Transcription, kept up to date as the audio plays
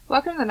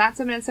Welcome to the Not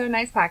So Minnesota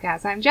Nice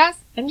podcast. I'm Jess.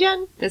 I'm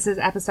Jen. This is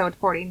episode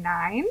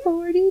 49.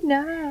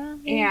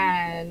 49.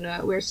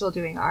 And we're still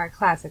doing our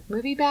classic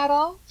movie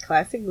battle.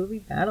 Classic movie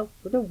battle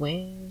for the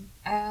win.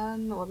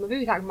 And what movie are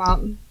we talking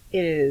about?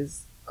 It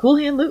is Cool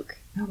Hand Luke.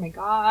 Oh my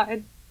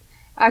god.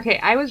 Okay,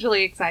 I was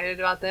really excited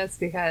about this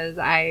because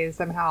I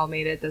somehow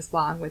made it this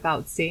long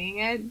without seeing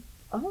it.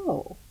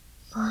 Oh.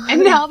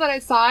 And now that I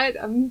saw it,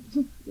 I'm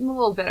a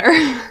little bitter.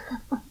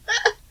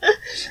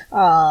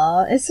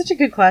 Aw, it's such a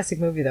good classic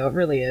movie, though. It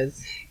really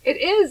is. It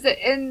is,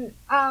 and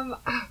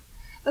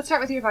let's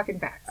start with your fucking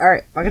facts.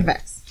 Alright, fucking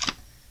facts.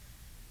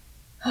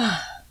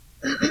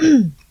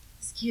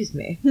 Excuse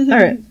me.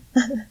 Alright,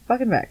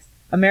 fucking facts.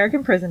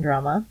 American prison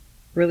drama.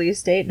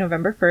 Release date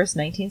November 1st,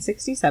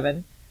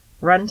 1967.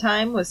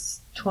 Runtime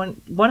was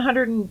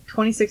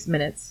 126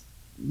 minutes.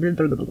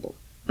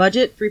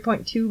 Budget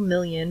 $3.2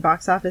 million.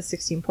 Box office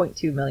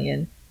 $16.2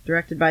 million.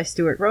 Directed by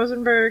Stuart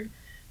Rosenberg.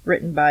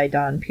 Written by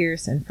Don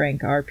Pierce and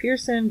Frank R.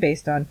 Pearson,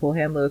 based on Cool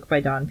Hand Luke by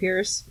Don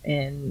Pierce,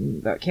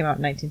 that came out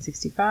in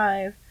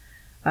 1965.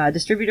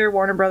 Distributor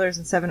Warner Brothers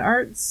and Seven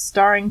Arts,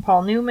 starring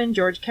Paul Newman,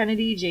 George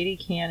Kennedy, J.D.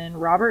 Cannon,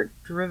 Robert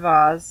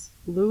Drivaz,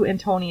 Lou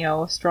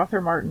Antonio,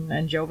 Strother Martin,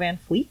 and Joe Van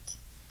Fleet.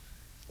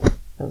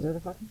 Those are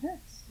the fucking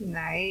facts.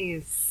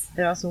 Nice.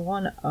 It also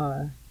won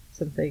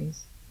some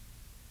things.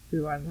 Do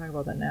we want to talk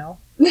about that now?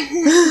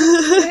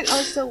 It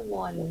also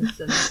won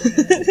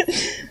something.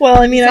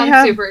 Well, I mean, I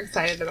have super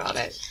excited about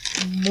it.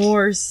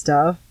 more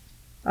stuff.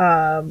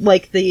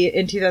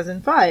 In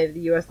 2005, the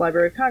U.S.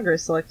 Library of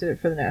Congress selected it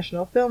for the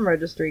National Film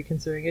Registry,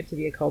 considering it to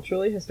be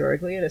culturally,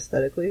 historically, and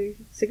aesthetically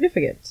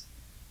significant.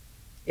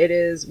 It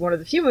is one of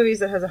the few movies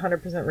that has a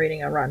 100%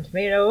 rating on Rotten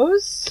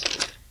Tomatoes.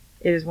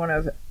 It is one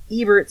of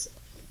Ebert's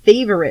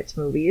favorite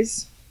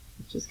movies,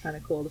 which is kind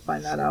of cool to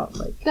find that out.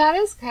 That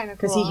is kind of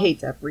cool. Because he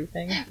hates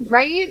everything.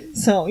 Right?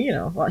 So,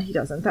 well, he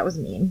doesn't. That was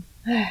mean.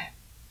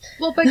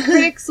 Well, but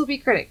critics will be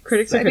critics.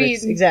 Critics are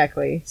critics,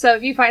 exactly. So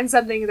if you find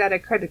something that a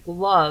critic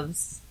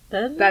loves,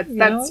 then that's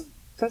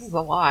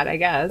a lot, I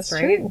guess,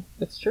 that's right? True.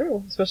 That's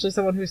true. Especially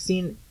someone who's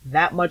seen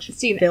that much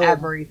Seen film.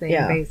 everything,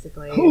 Yeah.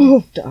 basically.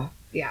 Duh.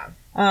 Yeah.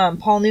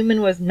 Paul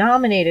Newman was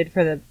nominated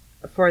for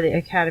the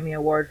Academy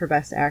Award for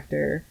Best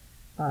Actor.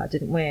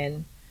 Didn't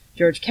win.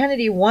 George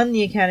Kennedy won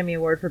the Academy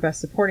Award for Best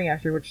Supporting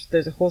Actor, which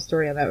there's a whole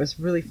story on that. It was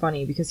really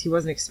funny because he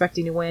wasn't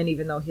expecting to win,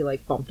 even though he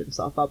bumped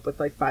himself up with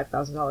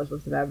 $5,000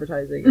 worth of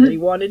advertising, and then he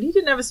won, and he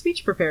didn't have a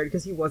speech prepared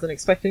because he wasn't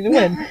expecting to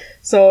win.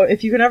 So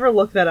if you can ever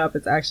look that up,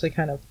 it's actually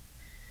kind of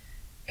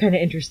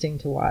interesting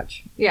to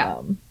watch.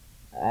 Yeah.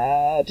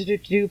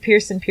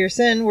 Pierce and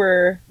Pearson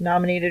were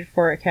nominated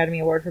for Academy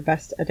Award for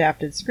Best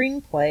Adapted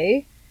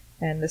Screenplay,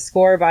 and the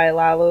score by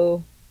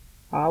Alu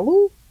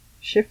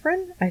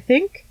Schifrin, I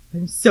think.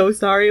 I'm so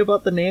sorry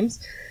about the names.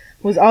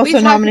 Was also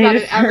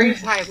nominated about it every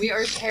time. We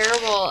are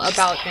terrible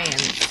about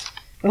names.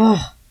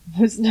 Oh,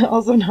 was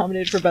also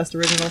nominated for Best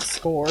Original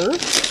Score,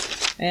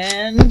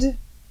 and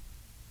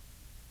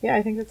yeah,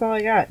 I think that's all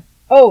I got.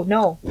 Oh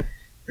no,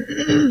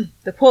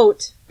 the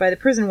quote by the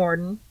prison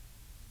warden,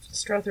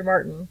 Strother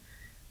Martin.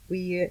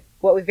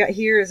 What we've got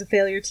here is a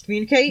failure to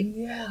communicate.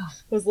 Yeah.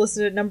 Was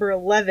listed at number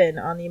 11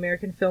 on the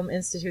American Film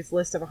Institute's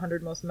list of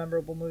 100 most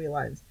memorable movie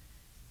lines.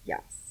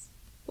 Yes.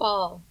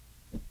 Well,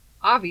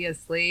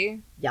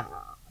 obviously. Yeah.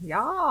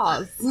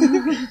 Yes.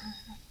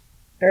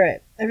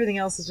 Alright. Everything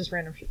else is just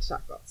random shit to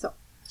talk about. So.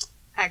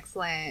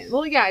 Excellent.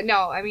 Well, yeah,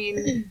 no, I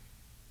mean,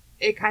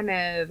 it kind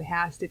of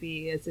has to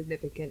be a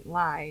significant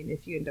line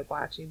if you end up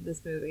watching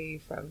this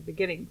movie from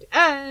beginning to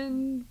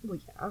end. Well,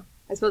 yeah.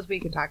 I suppose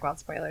we can talk about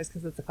spoilers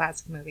because it's a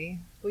classic movie.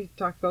 We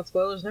talked about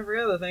spoilers and every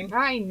other thing.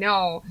 I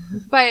know,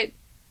 but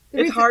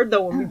it's hard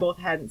though when we both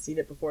hadn't seen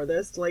it before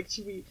this.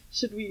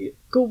 Should we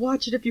go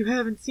watch it if you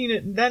haven't seen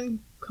it and then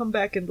come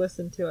back and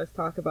listen to us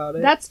talk about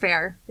it? That's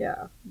fair.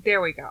 Yeah. There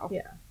we go.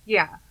 Yeah.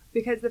 Yeah,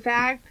 because the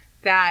fact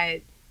that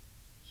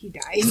he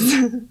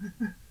dies.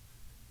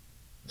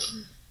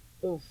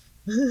 Oof.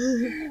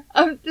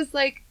 I'm just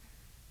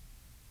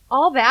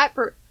all that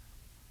for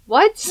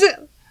what?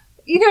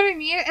 You know what I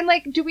mean?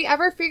 And do we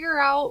ever figure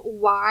out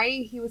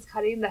why he was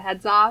cutting the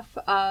heads off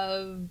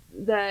of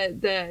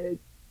the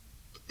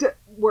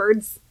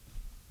words?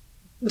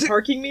 The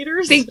parking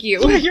meters? Thank you.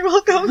 Yeah, you're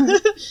welcome.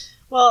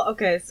 Well,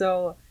 okay,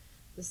 so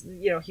this,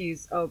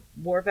 he's a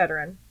war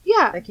veteran.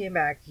 Yeah. That came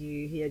back.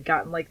 He had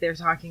gotten they're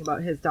talking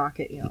about his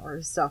docket, or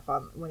his stuff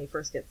on when he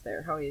first gets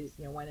there. How he's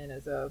went in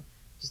as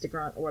just a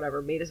grunt or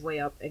whatever, made his way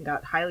up and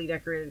got highly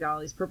decorated, got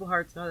all these Purple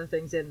Hearts and other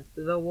things in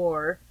the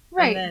war.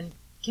 Right. And then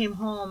came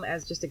home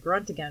as just a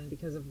grunt again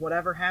because of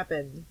whatever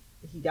happened.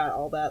 He got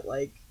all that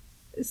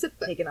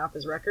taken off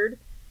his record,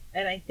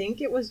 and I think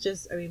it was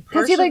just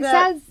because he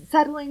says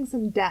settling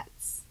some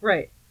debts,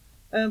 right?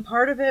 And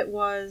part of it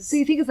was so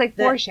you think it's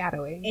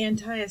foreshadowing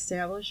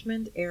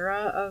anti-establishment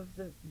era of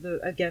the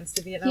against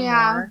the Vietnam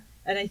War,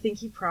 and I think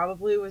he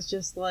probably was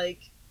just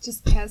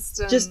pissed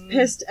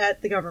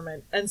at the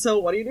government, and so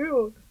what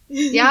do?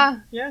 Yeah,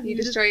 yeah, you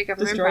destroy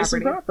government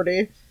some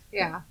property.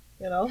 Yeah.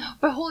 you know?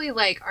 But wholly,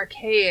 like,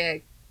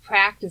 archaic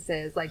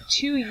practices, like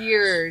 2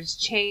 years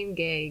chain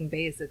gang,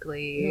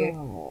 basically,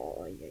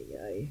 Oh,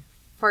 yeah.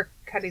 for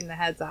cutting the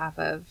heads off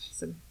of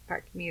some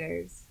park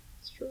meters.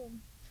 It's true.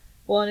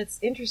 Well, and it's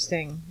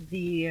interesting.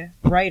 The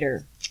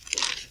writer.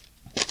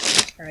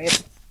 All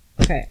right.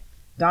 Okay.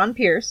 Don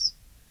Pierce.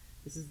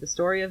 This is the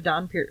story of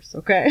Don Pierce.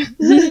 Okay.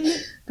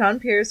 Don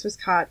Pierce was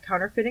caught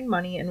counterfeiting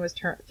money and was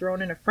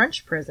thrown in a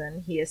French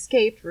prison. He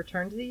escaped,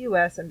 returned to the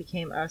U.S., and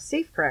became a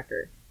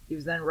safecracker. He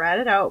was then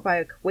ratted out by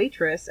a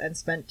waitress and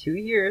spent 2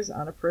 years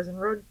on a prison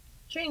road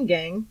chain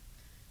gang,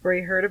 where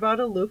he heard about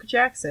a Luke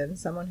Jackson,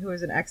 someone who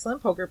was an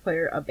excellent poker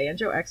player, a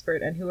banjo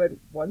expert, and who had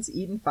once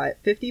eaten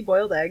 50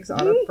 boiled eggs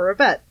for a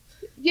bet.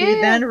 Yeah. He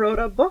then wrote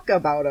a book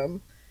about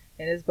him.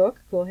 In his book,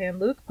 Cool Hand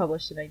Luke,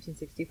 published in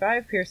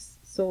 1965, Pierce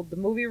sold the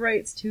movie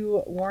rights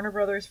to Warner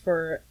Brothers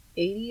for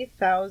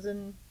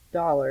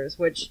 $80,000,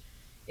 which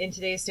in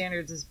today's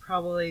standards is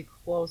probably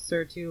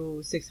closer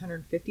to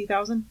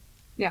 $650,000.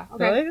 Yeah. So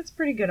Okay. I think that's a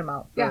pretty good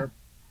amount for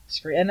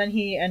screen. And then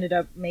he ended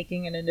up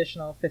making an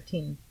additional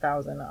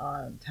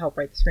 $15,000 to help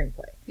write the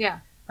screenplay. Yeah.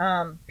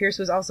 Pierce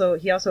was also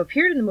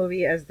appeared in the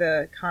movie as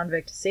the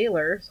convict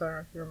sailor. So I don't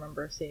know if you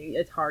remember seeing.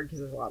 It's hard because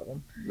there's a lot of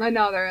them. I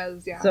know there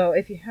is. Yeah. So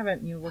if you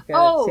haven't, you look at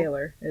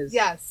Sailor is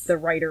the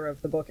writer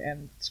of the book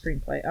and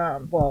screenplay.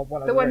 Well,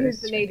 one of the one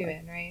who's the native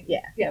in, right?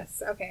 Yeah.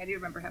 Yes. Okay, I do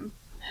remember him.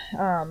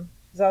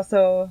 He's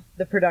also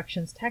the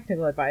production's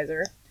technical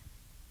advisor.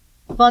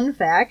 Fun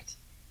fact: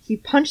 he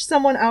punched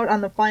someone out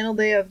on the final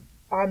day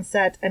on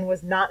set and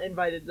was not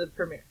invited to the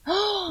premiere.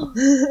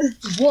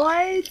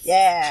 What?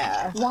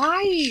 Yeah.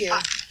 Why?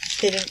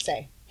 They didn't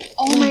say.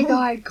 Oh my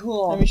god,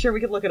 cool. I'm sure we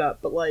could look it up,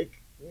 but like.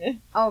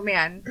 Oh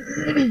man.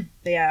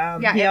 Yeah.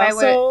 Yeah. He if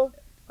also.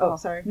 Oh,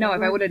 sorry. No,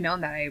 if I would have known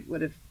that, I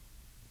would have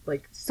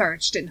like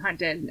searched and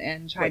hunted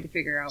and tried to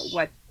figure out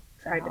what.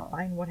 Tried to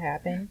find what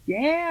happened.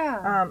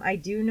 Yeah. I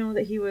do know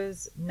that he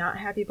was not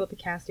happy about the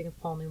casting of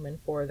Paul Newman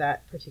for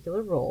that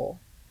particular role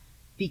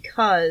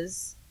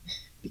because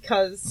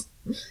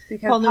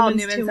Paul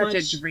Newman's such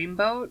a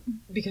dreamboat.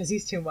 Because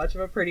he's too much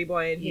of a pretty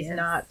boy and he's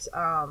Yes.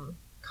 not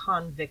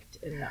convict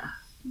enough.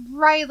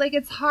 Right, like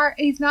it's hard.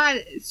 He's not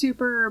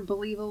super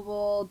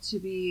believable to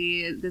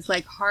be this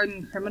like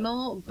hardened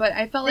criminal, but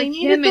I felt like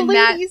him in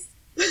that.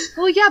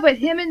 Well, yeah, but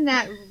him in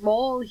that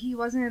role, he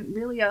wasn't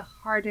really a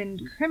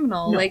hardened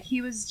criminal. No. Like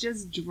he was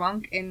just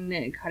drunk and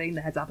cutting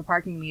the heads off the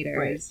parking meters,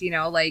 Right. you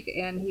know. Like,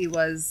 and he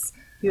was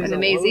aloof an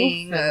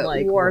amazing and,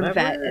 like, war whatever.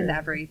 vet and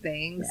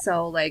everything. Yeah.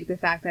 So, like the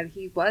fact that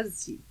he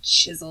was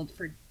chiseled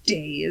for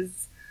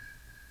days.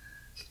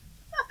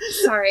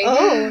 Sorry.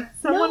 Oh,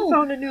 someone No.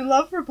 found a new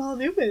love for Paul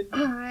Newman.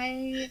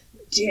 I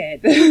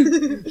did.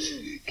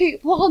 Okay,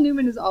 Paul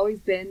Newman has always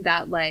been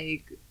that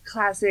like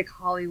classic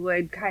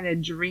Hollywood kind of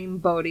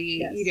dreamboaty.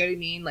 Yes. You know what I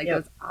mean? Like Yep.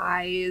 those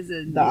eyes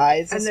and The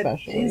eyes, and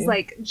especially. his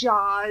like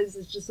jaws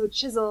is just so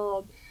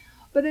chiseled.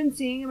 But then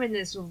seeing him in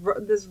this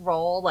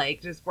role,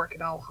 like just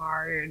working all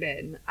hard,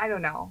 and I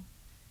don't know.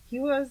 He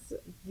was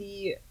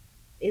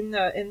in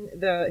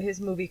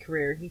his movie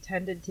career, he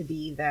tended to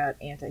be that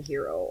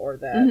anti-hero or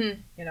that,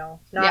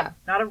 Mhm.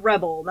 not a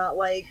rebel, not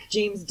like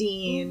James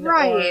Dean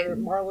Right. or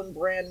Marlon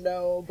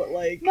Brando, but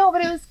like No,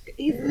 but it was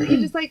he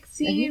just like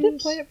and he seemed did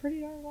play it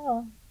pretty darn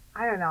well.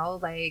 I don't know,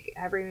 like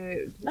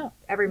every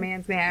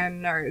man's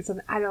man or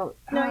something. I don't.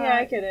 No, yeah,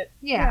 I get it.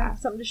 Yeah.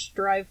 Something to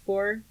strive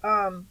for.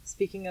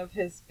 Speaking of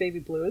his Baby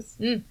Blues,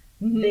 Mhm.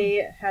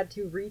 they had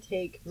to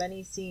retake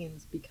many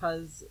scenes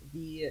because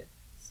the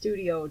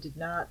studio did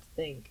not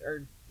think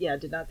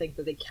that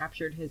they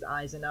captured his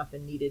eyes enough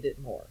and needed it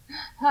more.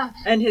 Huh.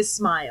 And his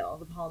smile,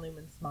 the Paul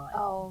Newman smile.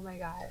 Oh my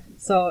god.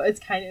 So it's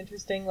kind of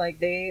interesting. Like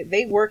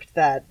they worked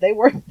that. They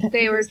worked that.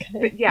 They were,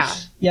 yeah.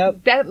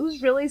 Yep. That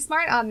was really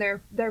smart on their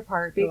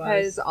part It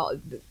was. because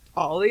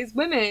all these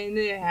women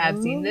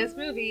have seen this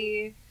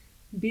movie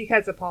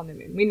because of Paul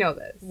Newman. We know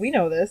this. We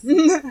know this.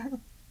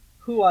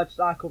 Who watched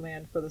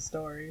Aquaman for the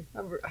story?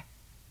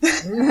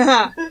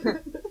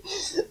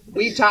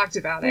 We talked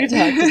about it. We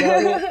talked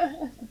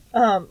about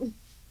it.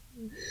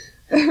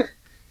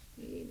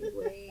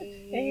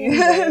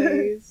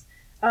 Anyways,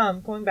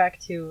 going back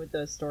to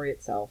the story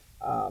itself,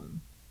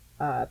 one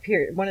of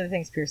the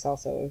things Pierce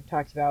also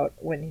talked about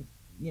when he,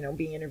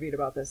 being interviewed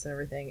about this and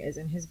everything is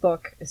in his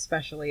book,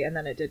 especially, and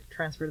then it did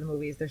transfer to the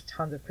movies. There's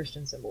tons of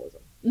Christian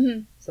symbolism.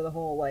 Mhm. So the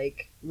whole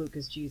like Luke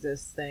is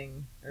Jesus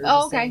thing or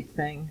Oh, the okay. saint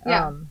thing.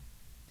 Yeah.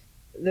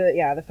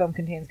 The film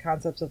contains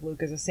concepts of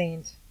Luke as a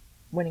saint,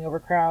 winning over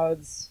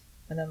crowds,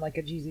 and then like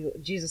a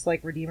Jesus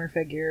like redeemer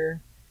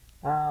figure.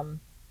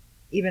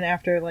 Even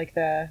after like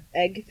the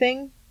egg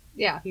thing,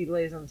 Yeah. he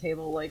lays on the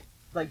table like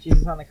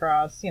Jesus on the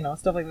cross,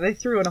 stuff like that. They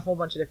threw in a whole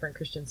bunch of different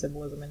Christian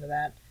symbolism into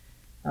that.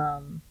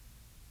 And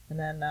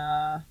then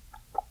I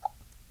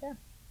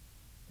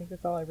think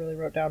that's all I really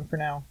wrote down for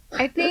now.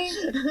 I think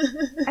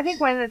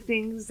one of the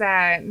things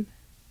that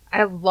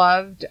I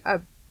loved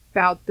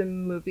about the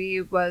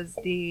movie was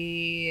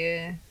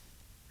the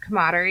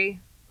camaraderie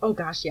Oh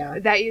gosh, yeah.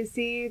 that you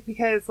see,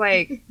 because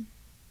like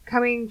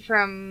coming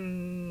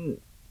from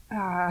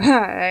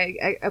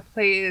a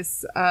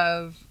place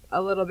of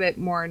a little bit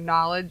more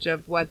knowledge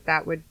of what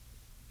that would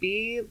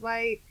be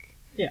like.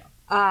 Yeah.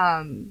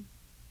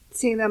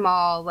 Seeing them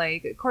all,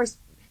 like, of course,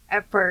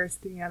 at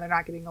first, you know, they're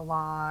not getting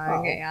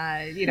along, Oh.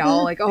 and, you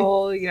know, like,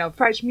 oh, you know,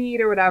 fresh meat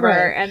or whatever.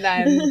 Right. And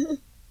then,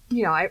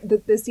 you know,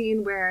 the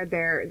scene where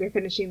they're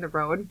finishing the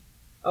road,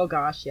 Oh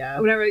gosh, yeah.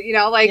 whatever, you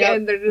know, like, Yep.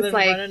 and they're just They're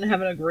like, running and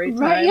having a great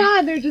time. right, yeah,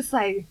 and they're just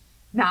like,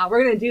 nah,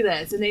 we're gonna do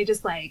this, and they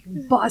just like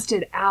bust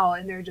it out,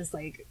 and they're just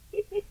like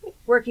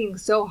working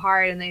so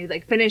hard, and they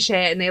like finish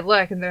it, and they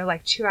look, and they're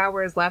like 2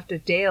 hours left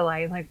of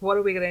daylight, and like, what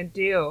are we gonna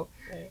do?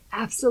 Right.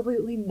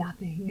 Absolutely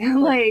nothing.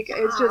 Like,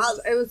 it's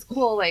just, it was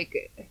cool,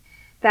 like,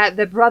 that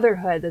the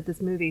brotherhood that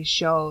this movie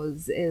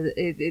shows,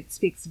 it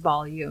speaks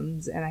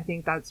volumes, and I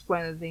think that's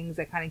one of the things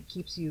that kind of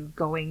keeps you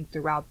going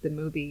throughout the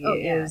movie, Oh,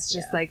 yeah, is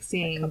just yeah. like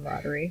seeing,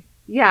 Camaraderie.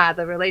 yeah,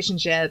 the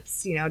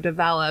relationships, you know,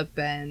 develop,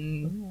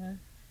 and Yeah.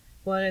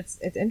 Well, and it's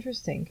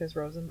interesting because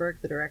Rosenberg,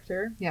 the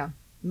director, yeah.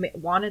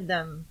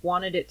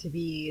 wanted it to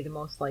be the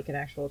most like an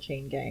actual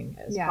chain gang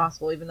as Yeah.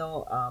 possible. Even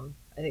though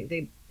I think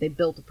they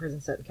built a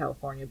prison set in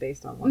California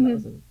based on one that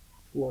was in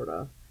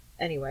Florida.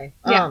 Anyway,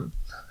 Yeah.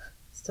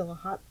 still a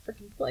hot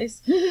freaking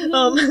place.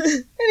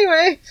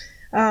 Anyway,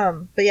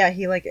 but yeah,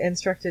 he like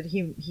instructed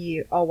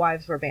he all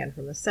wives were banned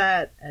from the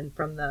set and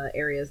from the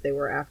areas they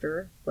were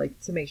after, like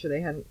to make sure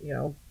they hadn't, you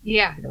know,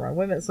 Yeah. been around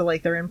women. So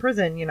like they're in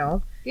prison, you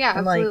know. Yeah,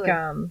 And absolutely.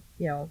 like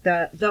you know,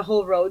 the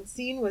whole road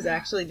scene was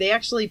actually they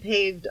actually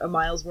paved a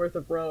mile's worth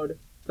of road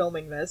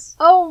filming this.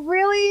 Oh,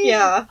 really?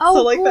 Yeah. Oh,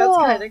 so like cool. that's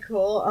kind of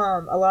cool.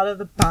 A lot of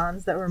the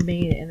bonds that were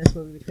made in this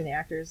movie between the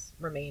actors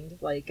remained,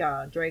 like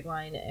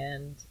Dragline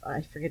and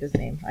I forget his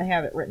name. I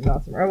have it written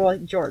down somewhere. Well,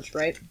 like George,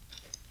 right?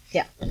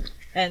 Yeah.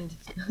 And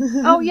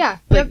Oh, yeah.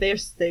 like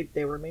Yep.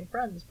 they remained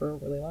friends for a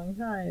really long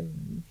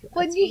time.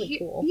 Well, That's you, really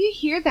cool. you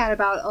hear that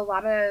about a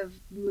lot of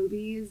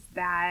movies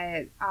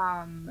that,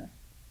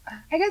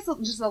 I guess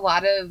just a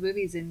lot of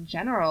movies in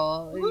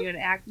general.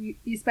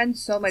 You spend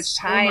so much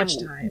So time, much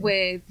time.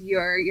 with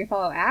your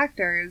fellow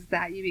actors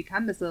that you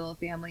become this little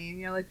family. And,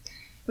 you know, like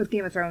with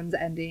Game of Thrones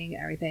ending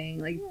and everything,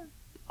 like Yeah.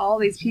 all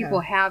these people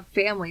have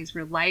families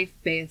for life,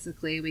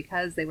 basically,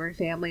 because they were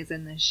families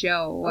in the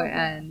show. Oh,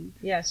 and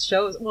Yes,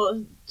 shows.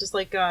 Well, just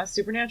like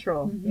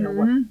Supernatural. You know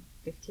what? Mhm.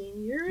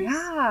 15 years.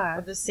 Yeah,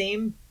 Of the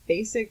same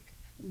basic,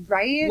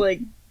 right? like,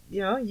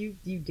 you know, you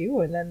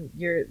do, and then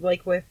you're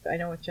like with I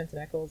know with Jensen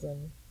Ackles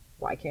and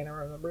why can't I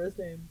remember his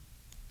name?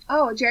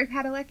 Oh, Jared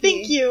Padalecki.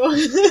 Thank you.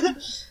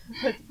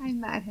 I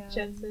met him.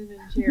 Jensen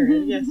and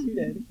Jared. Yes, you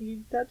did.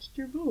 He touched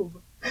your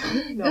boob.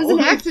 No. It was an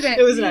accident.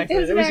 It was an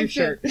accident. It was, an your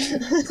shirt.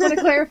 Just want to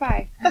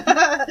clarify.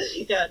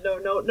 Yeah,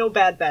 no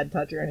bad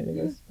touch or anything.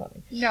 It was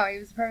funny. No, he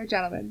was a perfect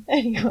gentleman.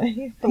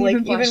 Anyway, but He like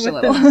even even blushed a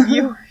with little. the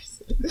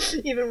viewers,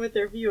 even with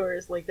their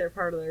viewers, like they're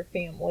part of their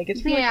family. Like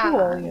it's really Yeah.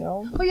 cool, you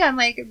know. Well, yeah, and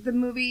like the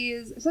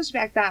movies, especially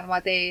back then,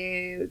 what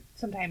they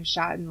sometimes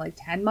shot in like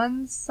 10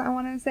 months, I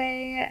want to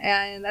say,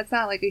 and that's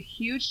not like a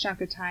huge chunk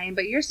of time,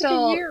 but you're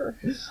still Like a year.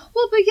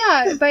 well, but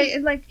yeah, but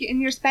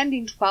and you're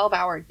spending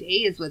 12-hour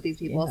days with these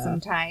people Yeah.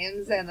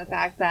 sometimes, and the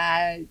fact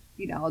that,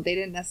 you know, they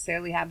didn't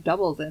necessarily have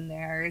doubles in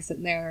there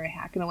sitting there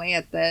hacking away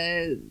at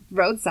the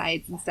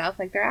roadsides and stuff.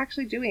 Like, they're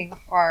actually doing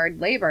hard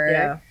labor.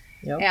 Yeah.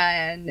 Yep.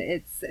 And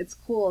it's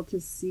cool to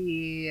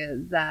see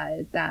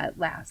that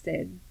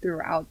lasted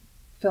throughout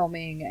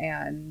filming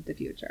and the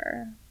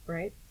future.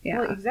 Right.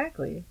 Yeah. Well,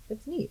 exactly.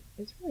 It's neat.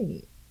 It's really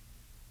neat.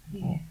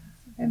 Yeah.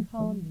 And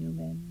Paul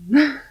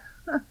Newman.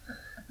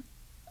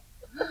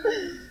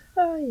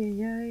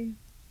 Ay.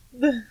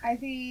 I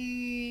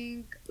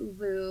think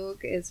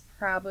Luke is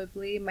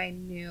probably my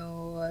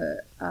new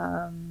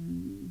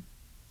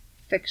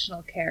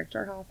fictional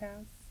character Hall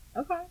Pass.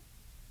 Okay.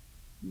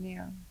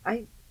 Yeah.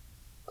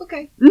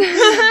 Okay.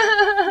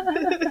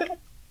 That's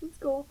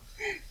cool.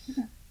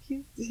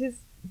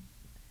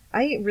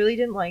 I really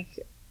didn't like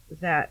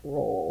that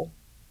role.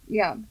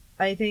 Yeah.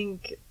 I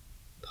think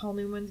Paul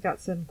Newman's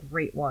got some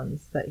great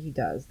ones that he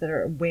does that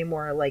are way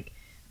more like.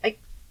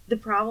 The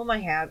problem I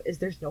have is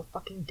there's no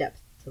fucking depth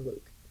to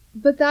Luke.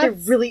 But There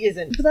that's really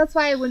isn't. but that's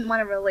why I wouldn't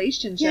want a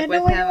relationship Yeah,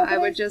 with no, I him. know, but I I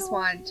would just still-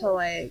 want to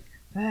like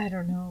I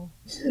don't know.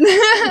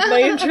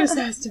 My interest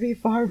has to be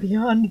far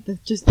beyond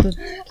just the.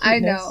 Cuteness. I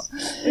know.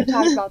 We've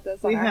talked about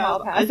this on We our have.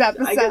 Hall Pass I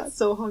episode. get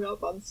so hung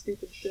up on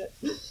stupid shit.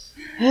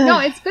 No,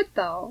 it's good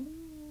though.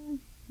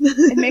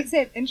 It makes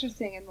it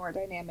interesting and more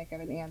dynamic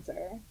of an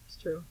answer. It's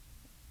true.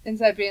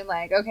 Instead of being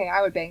like, okay,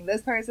 I would bang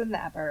this person,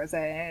 that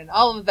person,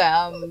 all of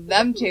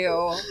them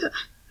two.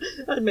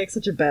 I'd make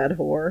such a bad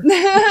whore.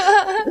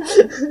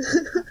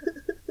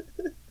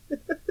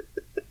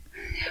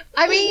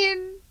 I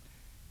mean,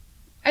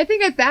 I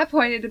think at that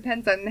point it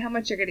depends on how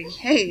much you're getting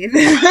paid.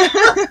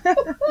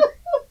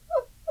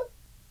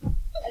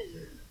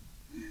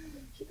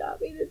 She got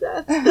me to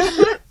death.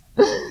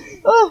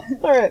 Oh,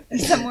 all right.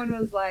 If someone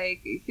was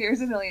like, here's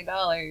 $1 million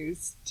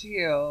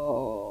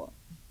to...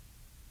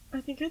 I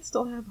think I'd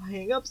still have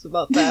hang-ups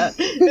about that.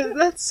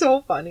 That's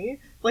so funny.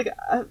 Like,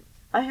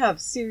 I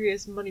have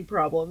serious money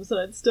problems, and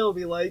I'd still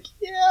be like,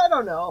 yeah, I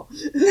don't know.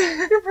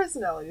 Your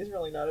personality is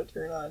really not a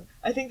turn on.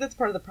 I think that's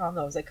part of the problem,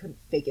 though, is I couldn't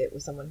fake it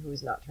with someone who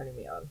was not turning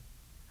me on.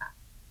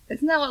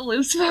 Isn't that what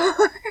Luke's for?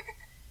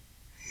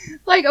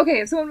 Like,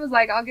 okay, if someone was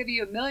like, I'll give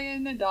you $1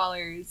 million,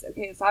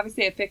 okay, it's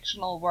obviously a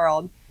fictional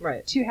world,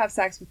 right, to have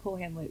sex with Cool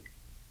Hand Luke.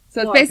 So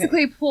it's Well,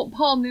 basically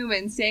Paul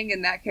Newman staying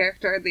in that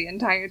character the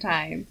entire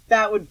time.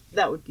 That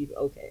would be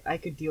okay. I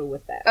could deal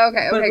with that.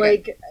 Okay, but good.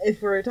 like,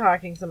 if we're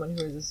talking someone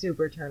who is a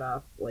super turn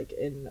off, like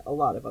in a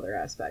lot of other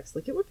aspects,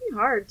 like it would be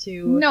hard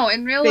to. No,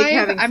 in real fake life,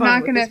 having I'm fun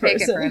not with going to this fake it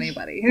person. for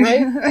anybody.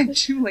 Right? I'm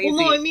too lazy.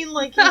 Well, no, I mean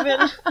like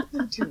even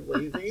I'm too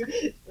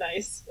lazy.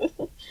 Nice.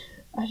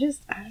 I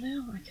don't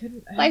know. I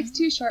couldn't. Life's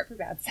too short for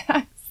bad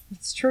sex.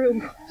 It's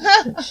true.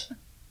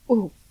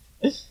 Ooh.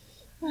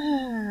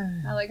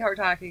 I like how we're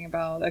talking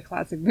about a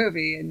classic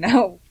movie, and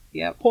now,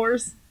 yep.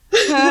 Horse.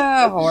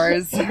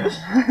 Whores.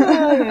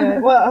 Yeah.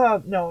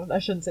 Well, no, I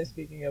shouldn't say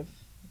speaking of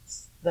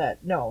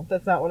that. No,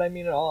 that's not what I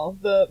mean at all.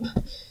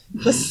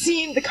 The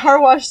scene, the car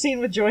wash scene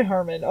with Joy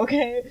Harmon,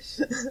 okay?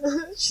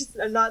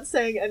 I'm not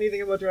saying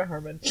anything about Joy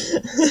Harmon.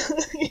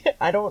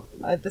 I don't,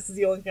 this is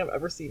the only thing I've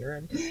ever seen her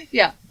in.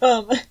 Yeah.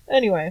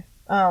 Anyway,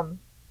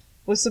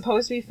 was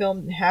supposed to be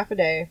filmed in half a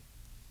day,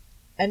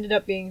 ended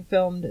up being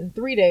filmed in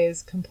 3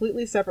 days,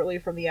 completely separately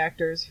from the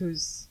actors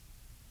whose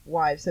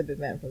wives had been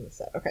banned from the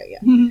set. Okay,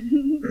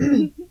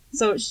 yeah.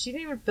 So she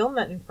didn't even film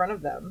that in front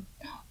of them.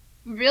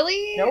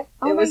 Really? Nope.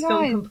 Oh it was my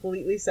filmed God.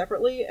 completely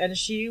separately, and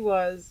she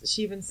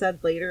even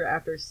said later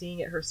after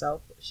seeing it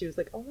herself, she was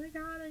like, oh my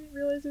god, I didn't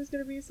realize it was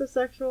going to be so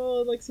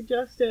sexual and like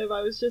suggestive.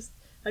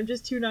 I'm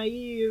just too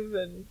naive.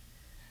 And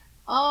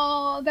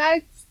Oh,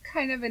 that's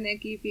kind of an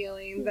icky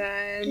feeling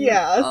then.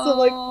 yeah, so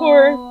like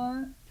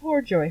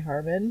poor Joy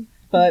Harmon.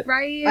 But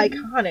right?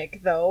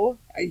 iconic though.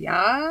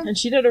 Yeah. And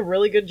she did a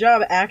really good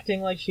job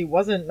acting like she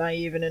wasn't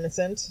naive and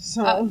innocent.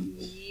 So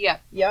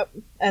yep. Yep.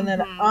 And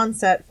then on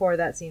set for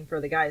that scene,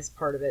 for the guys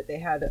part of it, they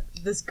had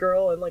this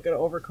girl in like an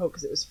overcoat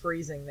because it was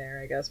freezing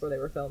there, I guess, where they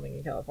were filming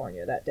in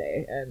California that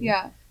day. And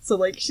yeah. so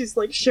like she's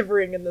like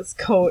shivering in this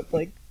coat,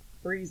 like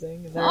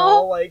freezing, and they're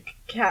all like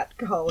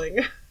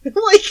catcalling.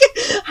 Like,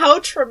 how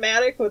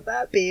traumatic would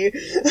that be?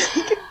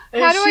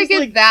 How do I get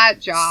like that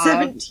job?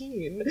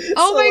 17.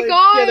 Oh so, my like,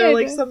 god! Yeah, they're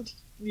like some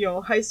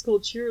high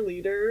school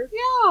cheerleader.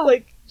 Yeah.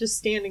 Like just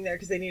standing there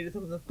because they needed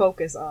something to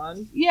focus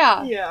on.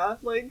 Yeah. Yeah.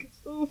 Like,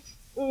 oof.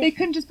 They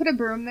couldn't just put a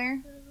broom there.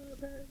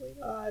 Apparently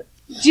not.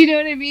 Do you know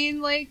what I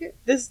mean? Like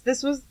this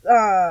was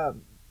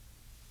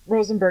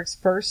Rosenberg's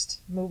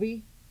first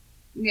movie.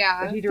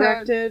 Yeah. That he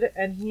directed,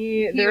 and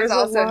he was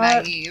also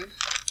naive.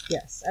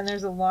 Yes, and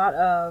there's a lot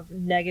of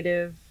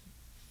negative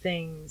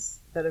things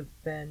that have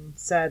been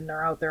said and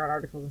are out there on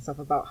articles and stuff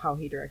about how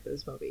he directed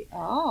this movie.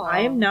 Oh. I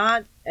am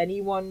not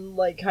anyone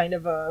like kind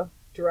of a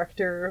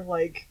director,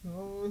 like,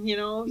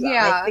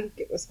 Yeah. I think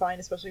it was fine,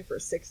 especially for a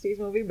 60s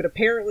movie, but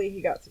apparently he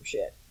got some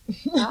shit.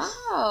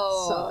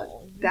 Oh.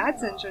 So,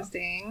 that's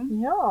interesting.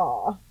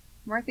 Yeah.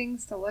 More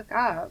things to look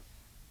up.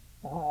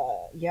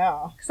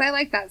 Yeah. Because I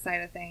like that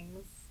side of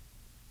things.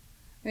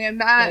 I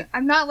mean,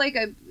 I'm not like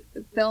a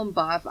film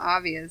buff,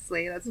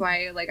 obviously. That's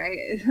why, like,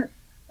 I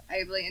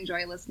really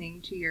enjoy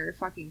listening to your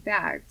fucking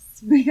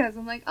facts. Because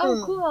I'm like,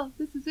 oh, cool,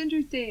 this is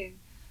interesting.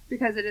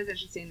 Because it is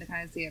interesting to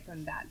kind of see it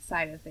from that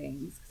side of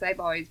things. Because I've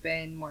always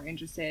been more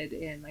interested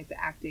in, like, the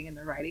acting and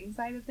the writing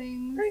side of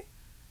things. Right.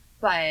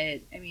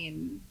 But, I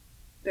mean,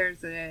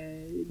 there's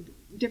a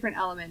different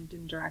element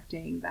in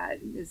directing that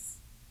is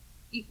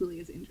equally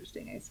as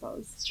interesting, I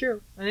suppose. It's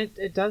true. And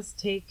it does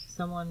take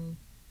someone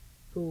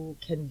who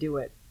can do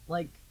it.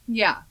 Like,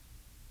 yeah.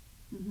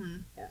 Mm-hmm.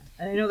 Yeah.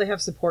 And I know they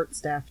have support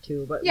staff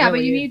too, but yeah, really,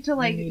 but you need to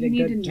like you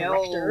need to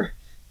director.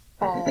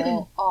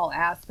 know all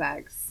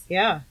aspects.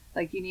 Yeah.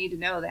 Like you need to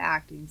know the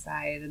acting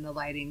side and the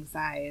lighting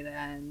side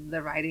and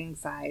the writing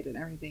side and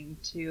everything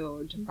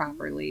to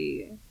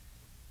properly,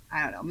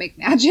 I don't know, make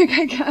magic,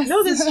 I guess.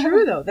 No, that's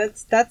true though.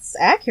 That's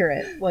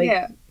accurate. Like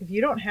yeah. If you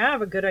don't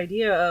have a good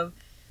idea of,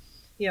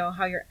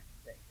 how you're,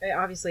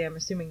 obviously I'm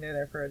assuming they're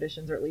there for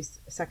auditions or at least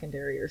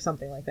secondary or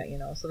something like that,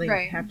 so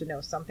they have to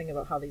know something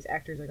about how these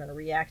actors are going to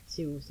react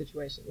to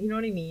situations. You know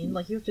what I mean?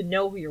 Like you have to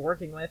know who you're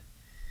working with.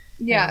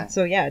 Yeah.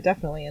 So yeah,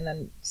 definitely. And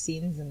then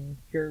scenes, and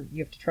you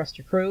have to trust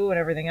your crew and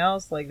everything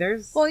else. Like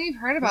well, you've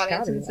heard about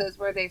instances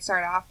where they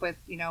start off with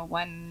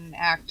one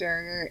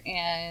actor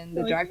and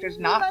the director's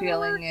not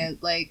feeling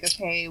it. Like,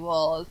 okay,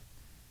 well,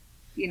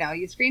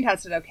 you screen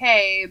tested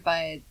okay,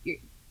 but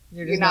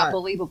you're not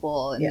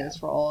believable in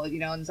this role,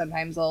 and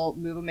sometimes they'll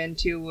move them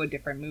into a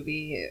different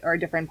movie or a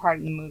different part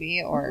of the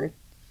movie or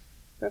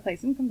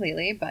replace them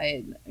completely. But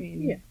I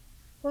mean, yeah.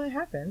 Well, it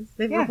happens.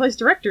 They've replaced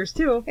directors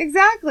too.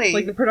 Exactly.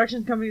 Like the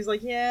production company's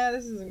like, yeah,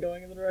 this isn't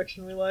going in the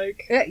direction we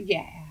like.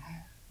 Yeah.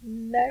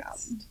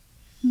 Next.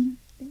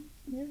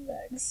 You're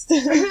next.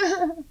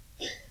 Yeah.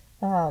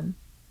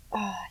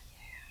 I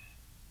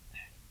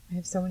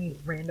have so many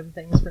random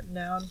things written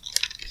down.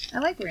 I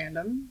like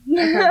random.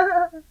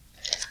 Okay.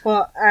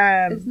 Well,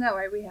 isn't that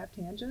why we have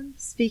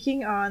tangents?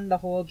 Speaking on the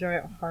whole Joy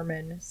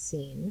Harmon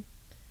scene,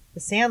 the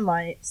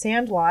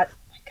Sandlot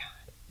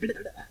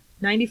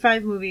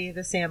 95 movie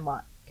The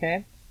Sandlot,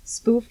 okay?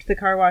 Spoofed the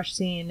car wash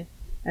scene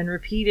and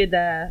repeated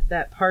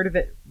that part of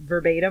it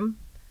verbatim.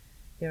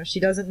 You know, she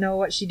doesn't know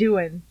what she's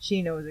doing.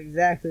 She knows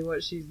exactly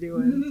what she's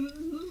doing.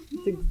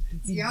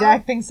 It's the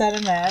exact thing said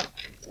in that.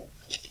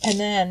 And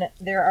then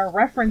there are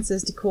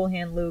references to Cool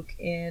Hand Luke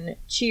in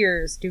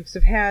Cheers, Dukes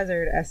of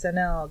Hazzard,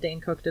 SNL.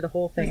 Dane Cook did a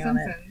whole thing on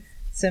it.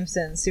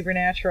 Simpsons,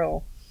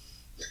 Supernatural.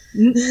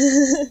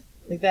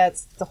 Like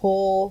that's the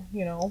whole,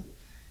 you know.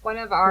 One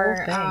of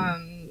our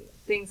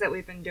things that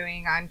we've been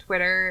doing on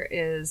Twitter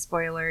is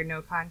spoiler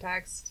no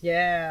context.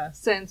 Yeah.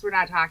 Since we're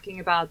not talking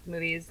about the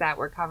movies that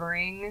we're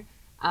covering,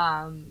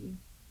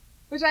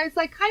 which I was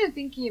like kind of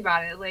thinking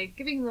about it, like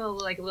giving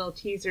little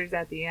teasers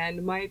at the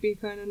end might be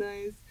kind of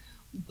nice,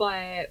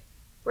 but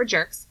we're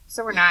jerks,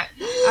 so we're not.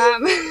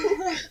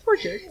 We're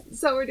jerks.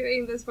 So we're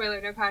doing the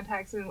spoiler no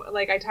context, and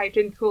like I typed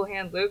in Cool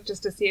Hand Luke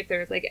just to see if there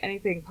was like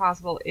anything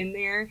possible in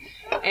there,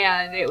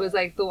 and it was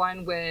like the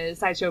one with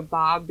Sideshow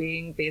Bob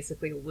being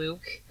basically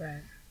Luke.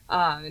 Right.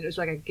 And it was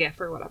like a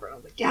GIF or whatever. And I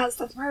was like, yes,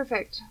 that's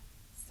perfect.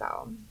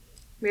 So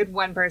we had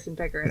one person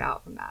figure it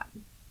out from that.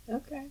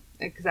 Okay.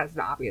 Because that's an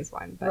obvious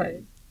one. But...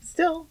 Right.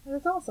 Still,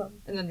 that's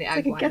awesome. And then the egg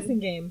egg one. one. Like a guessing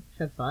game.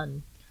 Have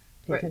fun.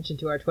 Pay attention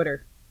to our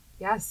Twitter.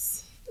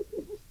 Yes.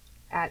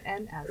 At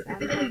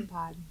NSM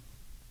Pod.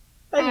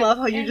 I love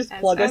how you just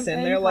plug us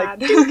in there like,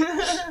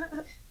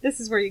 this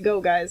is where you go,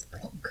 guys.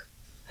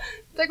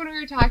 It's like when we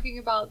were talking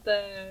about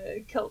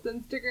the kilt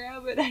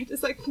Instagram, and I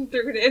just like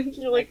threw it in.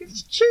 You're like,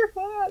 sure,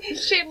 why not?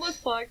 Shameless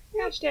plug.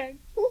 Hashtag.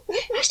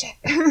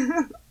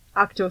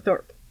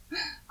 Octothorpe.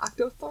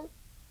 Octothorpe?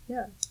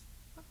 Yeah.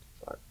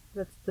 Octothorpe.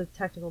 That's the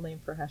technical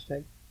name for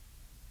hashtag.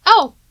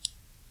 Oh!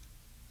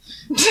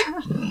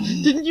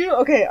 Didn't you?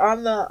 Okay,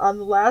 on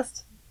the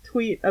last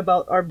tweet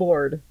about our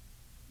board,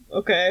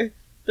 okay,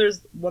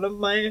 there's one of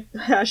my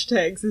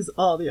hashtags is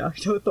all the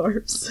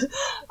Octothorpes.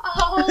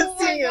 Oh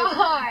my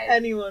god!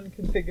 Anyone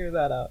can figure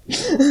that out.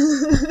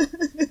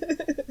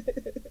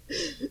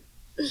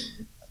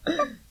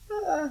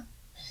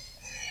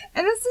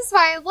 And this is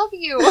why I love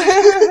you.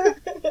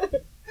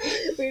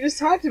 We just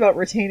talked about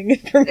retaining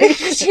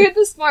information. You're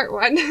the smart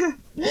one.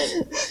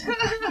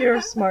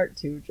 You're smart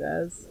too,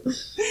 Jazz.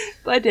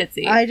 But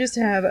Ditzy. I just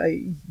have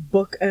a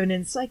book, an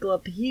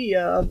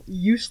encyclopedia of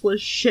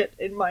useless shit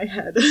in my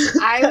head.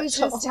 I was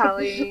just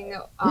telling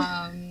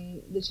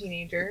the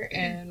teenager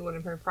and one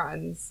of her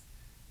friends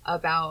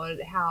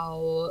about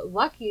how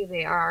lucky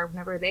they are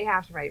whenever they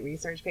have to write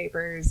research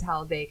papers,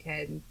 how they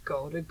can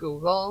go to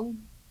Google.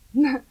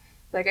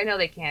 Like, I know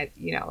they can't,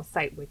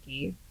 cite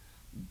Wiki,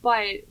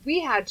 but we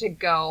had to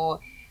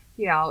go,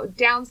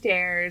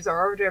 downstairs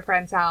or over to a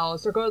friend's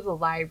house or go to the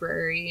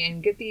library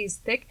and get these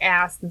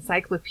thick-ass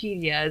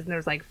encyclopedias, and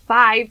there's like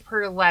 5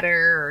 per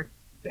letter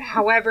or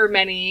however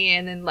many,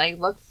 and then like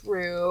look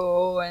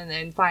through and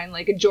then find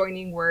like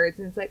adjoining words,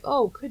 and it's like,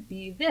 oh, could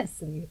be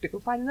this, and you have to go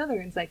find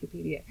another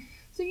encyclopedia.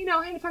 So,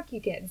 hey, fuck you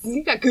kids.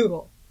 You got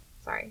Google.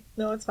 Sorry.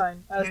 No, it's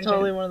fine. I was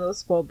totally one of those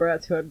spoiled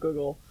brats who had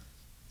Google.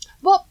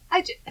 Well,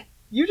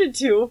 You did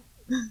too.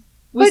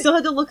 We still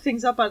had to look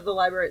things up at the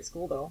library at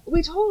school, though.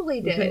 We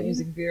totally did. We couldn't use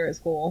a computer at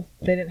school.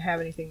 They didn't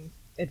have anything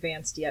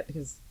advanced yet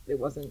because it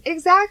wasn't...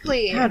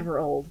 Exactly. God, we're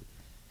old.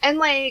 And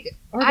like...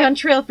 Oregon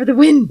Trail for the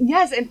win!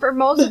 Yes, and for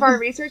most of our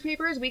research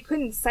papers, we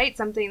couldn't cite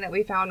something that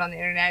we found on the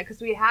internet because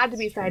we had to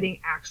be citing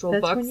actual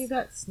books. That's when you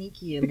got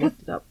sneaky and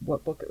looked up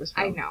what book it was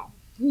from. I know.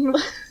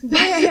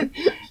 But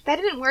that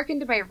didn't work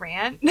into my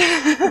rant.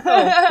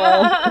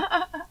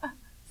 Oh,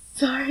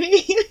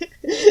 sorry.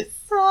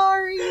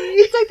 Sorry.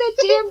 It's like that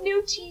damn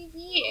new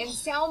TV and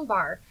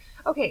soundbar.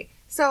 Okay,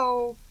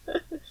 so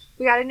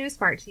we got a new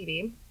smart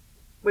TV,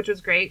 which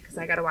was great because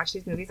I got to watch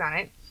these movies on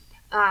it.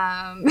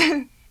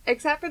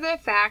 Except for the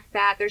fact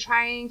that they're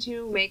trying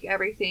to make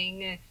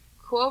everything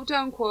quote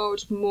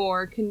unquote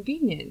more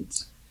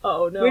convenient.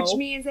 Oh no. Which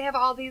means they have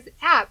all these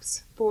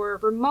apps for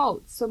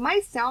remotes. So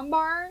my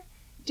soundbar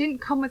didn't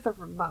come with a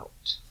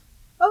remote.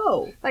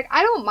 Oh. Like,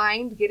 I don't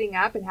mind getting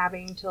up and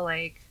having to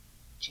like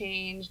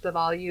change the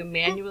volume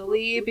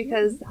manually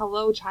because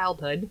hello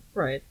childhood.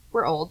 Right.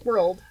 We're old.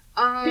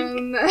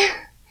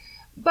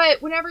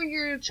 But whenever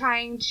you're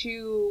trying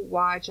to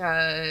watch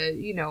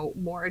a,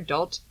 more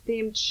adult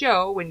themed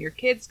show when your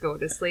kids go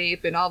to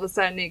sleep and all of a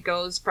sudden it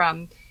goes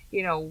from,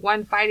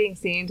 one fighting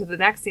scene to the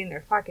next scene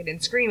they're fucking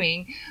and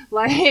screaming,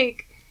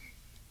 like,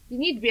 you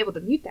need to be able to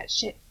mute that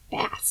shit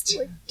fast.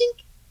 Like, dink.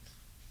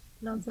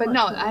 Not so but much,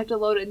 no, huh? I have to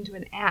load it into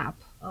an app.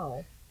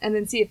 Oh. And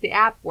then see if the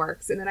app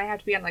works. And then I have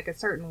to be on like a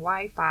certain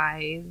Wi-Fi.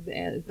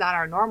 And it's not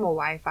our normal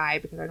Wi-Fi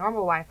because our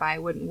normal Wi-Fi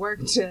wouldn't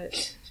work to...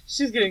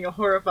 She's getting a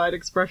horrified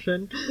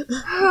expression.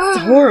 It's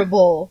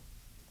horrible.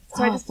 It's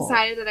so awful. I just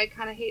decided that I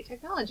kind of hate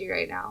technology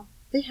right now.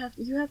 You have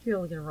to be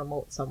able to get a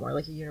remote somewhere,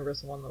 like a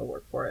universal one that'll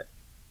work for it.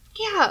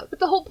 Yeah, but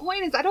the whole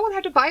point is I don't want to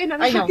have to buy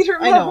another fucking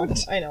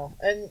remote. I know.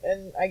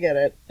 And I get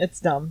it.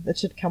 It's dumb. It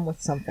should come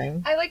with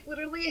something. I like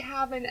literally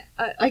have a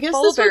I guess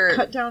folder. this would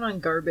cut down on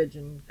garbage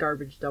and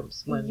garbage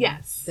dumps when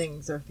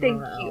things are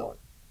thrown out.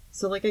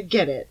 So, like, I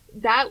get it.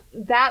 That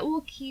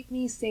will keep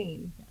me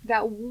sane.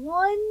 That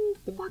one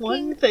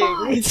fucking thing.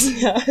 thought.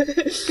 Yeah.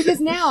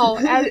 Because now,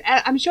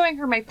 I'm showing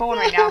her my phone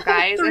right now,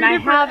 guys, 3 and I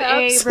have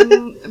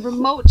different a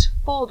remote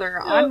folder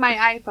on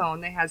my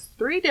iPhone that has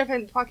 3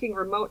 different fucking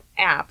remote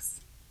apps.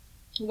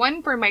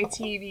 One for my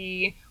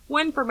TV,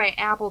 one for my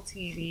Apple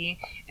TV,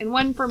 and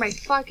one for my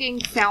fucking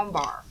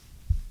soundbar.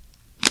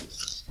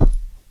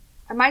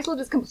 I might as well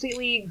just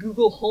completely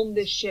Google Home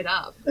this shit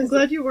up. I'm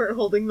glad you weren't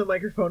holding the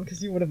microphone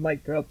because you would have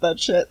mic dropped that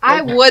shit.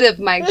 I would have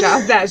mic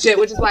dropped that shit,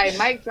 which is why I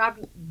mic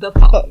dropped the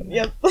phone.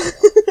 Yep.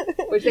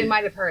 Which they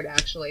might have heard,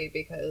 actually,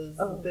 because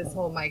this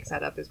whole mic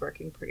setup is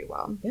working pretty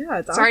well. Yeah,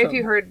 it's Sorry awesome. if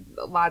you heard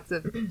lots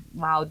of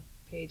loud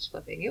page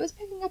flipping. It was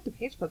picking up the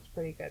page flips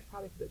pretty good,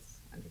 probably because it's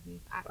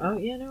underneath. I don't know.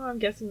 Yeah, no, I'm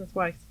guessing that's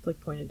why it's like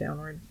pointed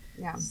downward.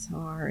 Yeah.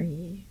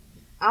 Sorry.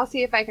 I'll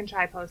see if I can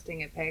try posting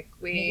it pic.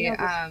 We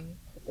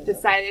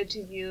decided to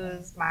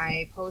use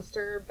my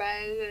poster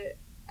bed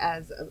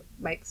as a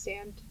mic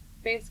stand,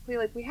 basically.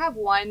 Like, we have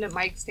one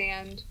mic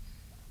stand,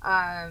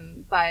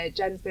 but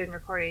Jen's been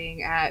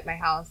recording at my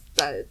house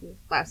the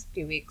last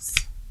few weeks.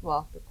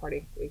 Well,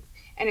 recording weeks.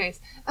 Anyways,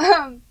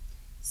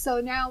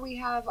 so now we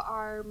have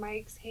our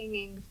mics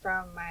hanging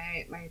from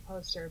my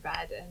poster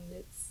bed, and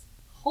it's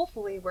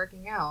hopefully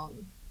working out.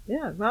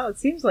 Yeah, well, it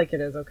seems like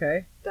it is okay.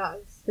 It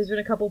does. There's been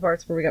a couple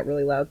parts where we got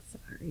really loud.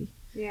 Sorry.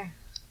 Yeah.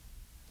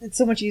 It's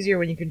so much easier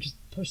when you can just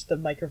push the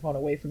microphone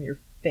away from your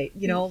face,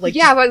 you know? Like,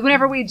 yeah, but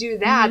whenever we do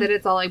that, then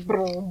it's all like,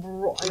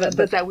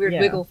 that's that weird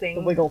wiggle thing.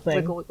 The wiggle thing.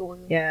 Wiggle.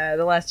 Yeah,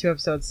 the last 2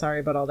 episodes, sorry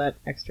about all that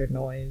extra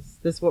noise.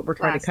 This is what we're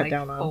trying to cut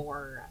down on.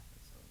 4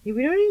 Yeah,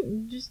 we don't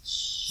even, just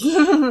shh.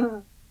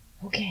 episodes.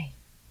 Okay.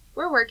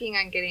 We're working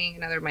on getting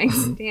another mic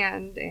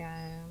stand,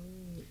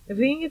 and If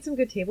we can get some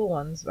good table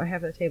ones, I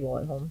have a table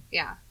at home,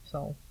 yeah,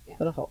 so Yeah.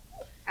 that'll help.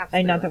 absolutely.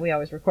 And not that we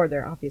always record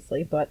there,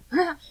 obviously, but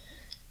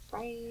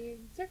By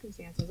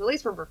circumstances, at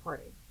least we're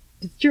recording.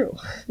 it's true.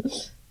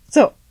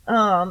 So,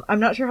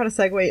 I'm not sure how to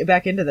segue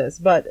back into this,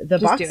 but the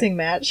Just do boxing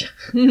match,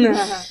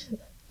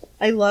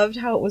 I loved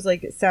how it was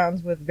like, it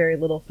sounds with very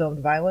little filmed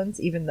violence,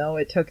 even though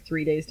it took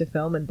 3 days to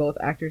film and both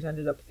actors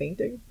ended up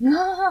fainting.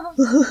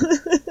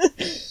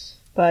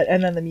 But,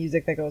 and then the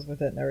music that goes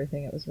with it and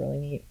everything, it was really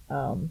neat.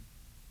 And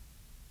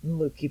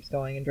Luke keeps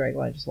going and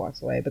Dragline just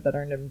walks away, but that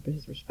earned him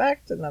his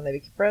respect, and then they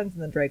became friends,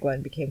 and then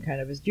Dragline became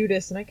kind of his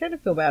Judas, and I kind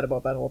of feel bad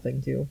about that whole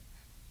thing too.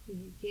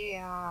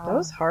 Yeah. That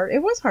was hard.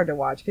 It was hard to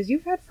watch, because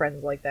you've had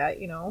friends like that,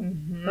 you know?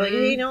 Mhm. Like,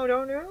 hey, no,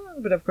 don't,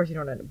 but of course you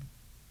don't end up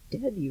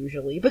dead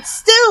usually, but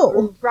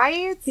still!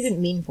 Right? He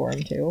didn't mean for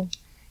him to.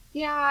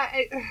 Yeah,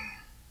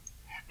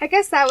 I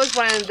guess that was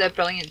one of the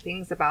brilliant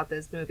things about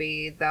this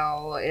movie,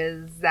 though,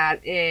 is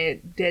that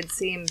it did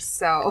seem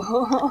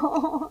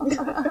so...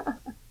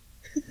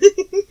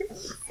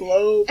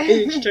 Slow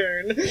page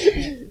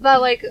turn.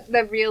 But, like,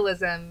 the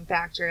realism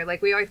factor,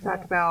 like, we always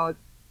talk about,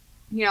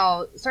 you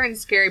know, certain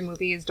scary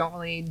movies don't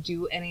really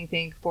do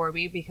anything for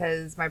me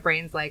because my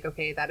brain's like,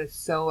 okay, that is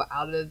so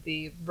out of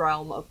the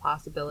realm of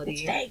possibility.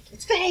 It's fake.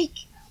 It's fake.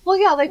 Well,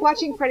 yeah, like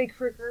watching Freddy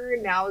Krueger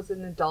now as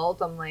an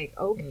adult, I'm like,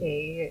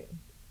 okay,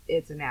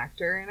 it's an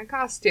actor in a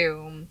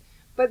costume.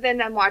 But then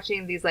I'm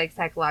watching these, like,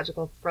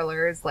 psychological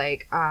thrillers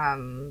like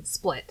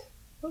Split.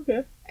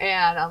 Okay.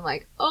 And I'm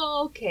like,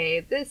 oh,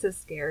 okay, this is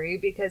scary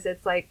because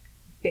it's, like,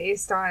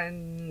 based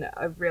on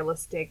a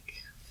realistic,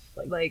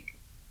 like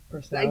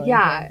Personality.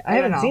 yeah, I I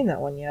haven't don't know. seen that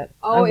one yet.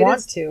 oh, I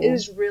want to. It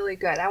is really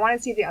good. I want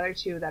to see the other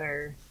two that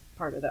are,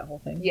 Part of that whole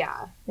thing.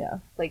 yeah, Yeah.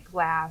 like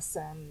Glass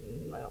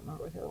and I don't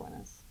remember what the other one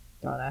is.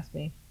 Don't ask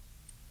me.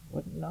 I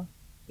wouldn't know.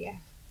 Yeah.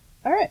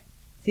 All right.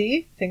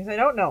 See? Things I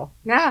don't know.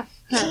 Yeah.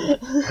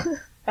 I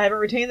haven't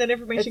retained that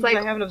information It's because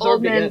like I haven't old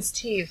absorbed it men's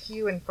tea,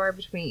 few and far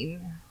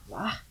between.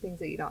 Ah. Things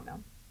that you don't know.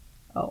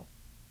 Oh.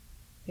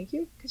 Thank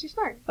you. Because you're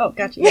smart. Oh,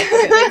 gotcha. Yeah,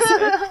 okay, thanks.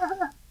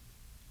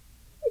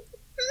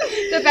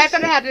 The fact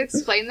that I had to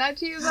explain that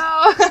to you,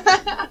 though.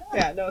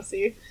 Yeah, no,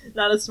 see?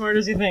 Not as smart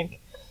as you think.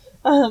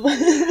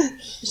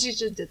 She's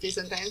just ditzy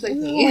sometimes, like Oh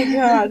me. my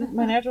god.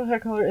 My natural hair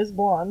color is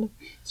blonde.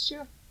 It's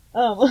true.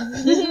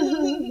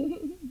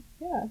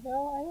 Yeah,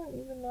 no, I don't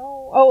even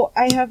know. Oh,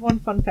 I have one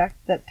fun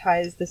fact that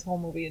ties this whole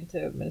movie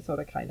into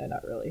Minnesota, kinda,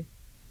 not really.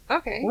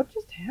 Okay. What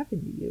just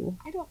happened to you?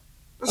 I don't...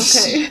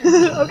 Okay.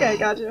 Okay,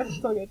 gotcha.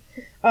 It's all good.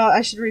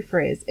 I should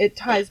rephrase. It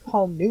ties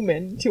Paul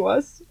Newman to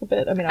us a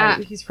bit. I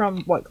mean, he's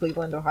from,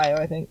 Cleveland, Ohio,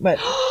 I think. But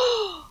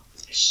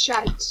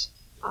Shut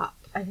up.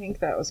 I think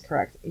that was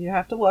correct. You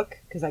have to look,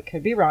 because I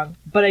could be wrong.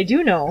 But I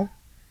do know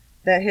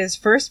that his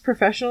first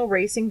professional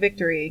racing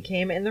victory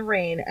came in the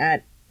rain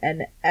at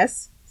an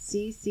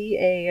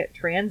SCCA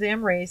Trans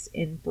Am race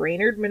in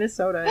Brainerd,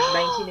 Minnesota in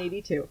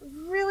 1982.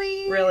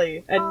 Really?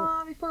 Really.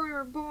 And, before we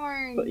were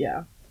born. but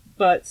yeah.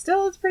 But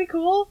still, it's pretty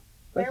cool.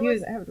 Like, Where he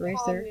was was an avid Paul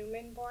racer.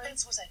 Newman born?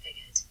 That's what I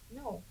figured.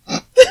 No.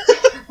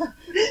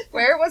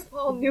 Where was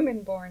Paul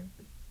Newman born?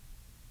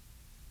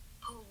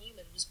 Paul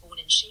Newman was born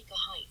in Shaker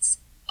Heights,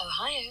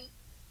 Ohio.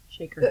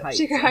 Shaker Heights.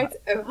 Shaker Heights,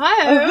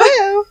 Ohio.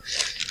 Ohio!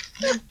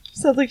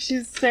 Sounds like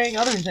she's saying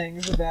other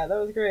things with that. That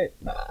was great.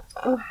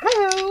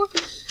 Ohio!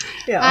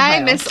 Yeah, I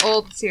Ohio. miss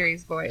old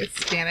Siri's voice.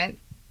 Damn it.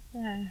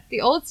 Eh.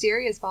 The old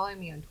Siri is following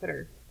me on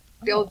Twitter.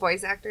 The Oh. old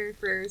voice actor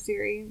for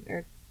Siri,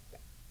 or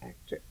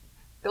actor,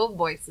 the old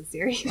voice of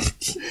Siri.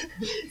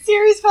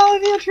 Siri's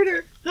following me on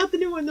Twitter. Not the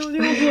new one, though.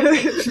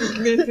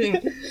 The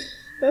old one.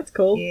 That's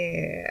cool.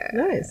 Yeah.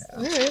 Nice.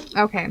 All right.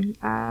 Okay.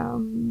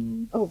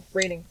 Oh,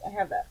 ratings. I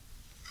have that.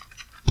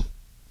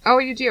 Oh,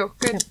 you do.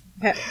 Good.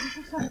 Okay.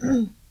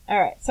 All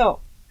right.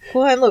 So,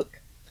 Cool Hand Luke.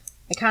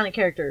 Iconic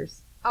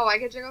characters. Oh, I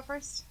get to go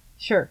first.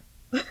 Sure.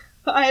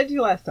 I had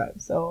to last time,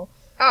 so.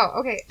 Oh,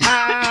 okay.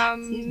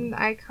 Excuse me.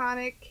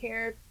 Iconic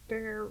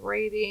character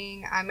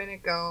rating. I'm gonna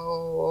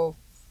go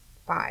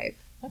 5.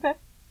 Okay.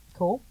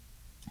 Cool.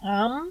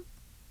 I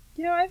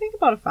think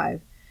about a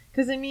 5.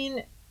 Because, I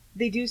mean,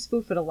 they do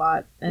spoof it a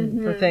lot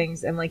and for Mhm.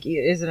 things, and, like, it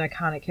is an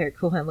iconic character.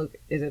 Cool Hand Luke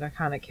is an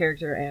iconic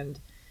character, and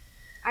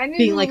I knew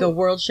being, like, a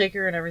world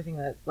shaker and everything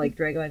that, like,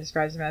 Dragline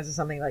describes him as is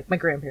something, like, my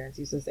grandparents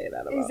used to say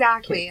that about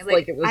exactly. kids.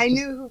 Like, it was I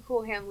just- knew who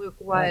Cool Hand Luke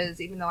was,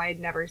 even though I had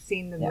never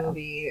seen the Yeah.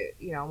 movie.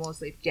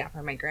 Mostly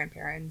from my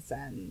grandparents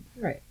and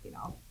Right.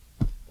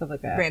 Stuff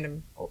like that.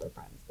 random older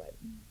friends. But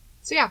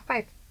so yeah,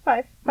 5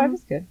 5. 5 Mhm.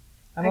 is good.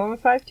 I'm going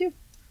with 5, too.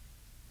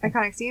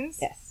 iconic scenes.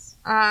 Yes.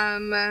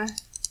 I'm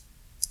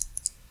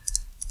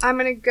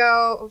gonna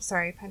go. Oh,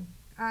 sorry, pen.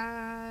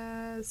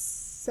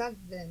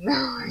 7.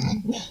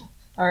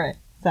 All right.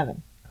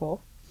 7.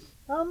 Cool.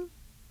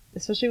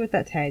 Especially with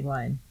that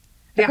tagline.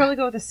 Yeah. I'd probably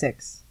go with a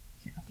 6.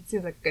 It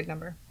seems like a good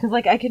number. Because,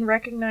 like, I can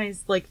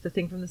recognize, like, the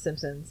thing from The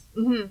Simpsons,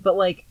 Mm-hmm. but,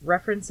 like,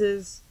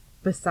 references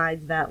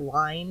besides that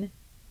line,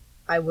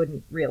 I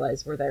wouldn't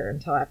realize were there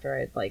until after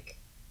I'd, like,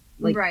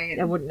 Right.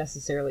 I wouldn't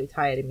necessarily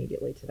tie it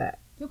immediately to that,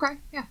 Okay.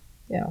 Yeah,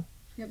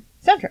 Yep.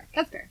 soundtrack.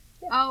 that's fair.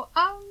 Yeah. Oh,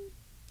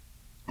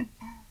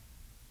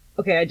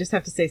 Okay, I just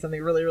have to say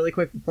something really, really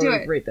quick before Do we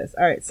it. rate this.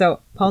 All right,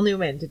 so Paul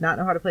Newman did not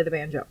know how to play the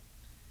banjo.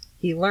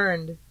 He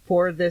learned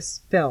for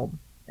this film.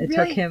 It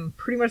Really? took him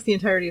pretty much the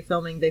entirety of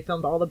filming. They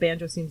filmed all the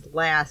banjo scenes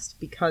last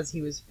because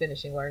he was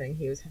finishing learning.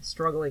 He was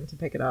struggling to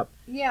pick it up.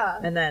 yeah.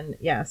 And then,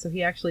 so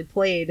he actually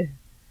played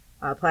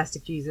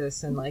Plastic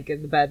Jesus and, like,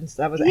 in the bed and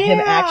stuff. That was him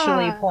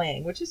actually Yeah.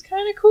 playing, which is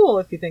kind of cool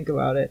if you think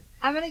about it.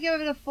 I'm gonna give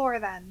it a 4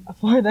 then. A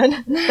 4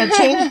 then? That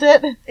changed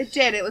it? It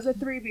did. It was a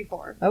 3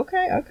 before.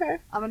 Okay.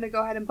 I'm gonna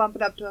go ahead and bump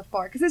it up to a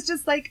 4 because it's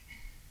just like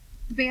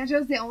the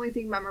banjo's the only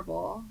thing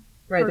memorable.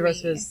 Right, For the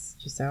rest me. of it is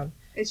just sound.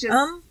 It's just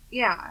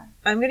yeah.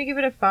 I'm going to give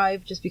it a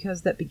 5 just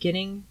because that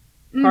beginning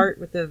Mm. part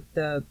with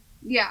the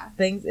Yeah.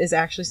 things is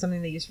actually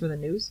something they use for the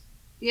news.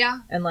 Yeah.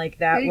 And, like,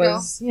 that There you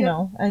was, go. you Yep.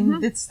 know, and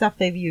Mhm. it's stuff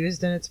they've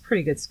used, and it's a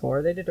pretty good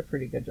score. They did a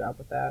pretty good job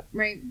with that.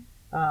 Right.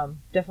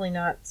 Definitely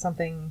not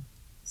something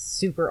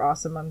super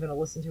awesome. I'm going to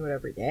listen to it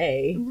every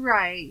day.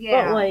 Right.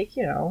 Yeah. But, like,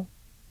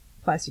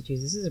 Plastic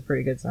Jesus is a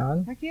pretty good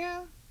song, heck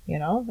yeah.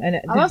 And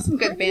I love some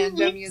good It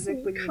banjo makes music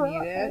me when you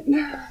cry. need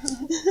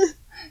it.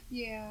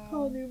 Yeah.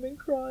 Paul Newman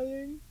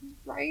crying.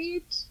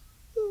 Right.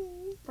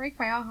 Break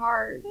my own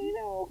heart. I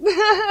know.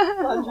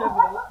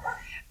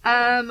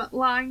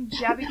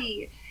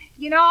 Longevity.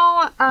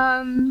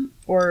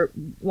 Or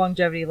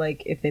longevity,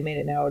 like, if they made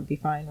it now, it would be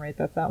fine, right?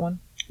 That's that one?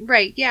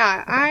 Right,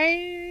 yeah.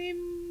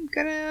 I'm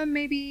gonna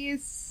maybe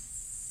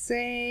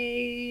say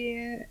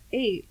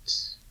 8.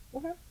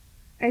 Okay.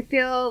 I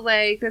feel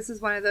like this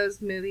is one of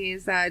those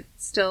movies that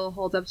still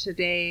holds up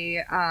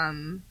today.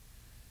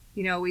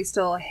 We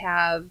still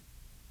have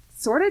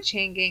sort of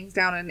chain gangs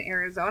down in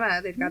Arizona.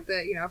 They've got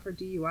the, for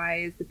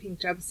DUIs, the pink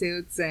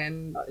jumpsuits,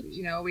 and,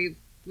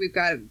 we've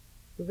got...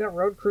 We've got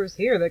road crews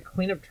here that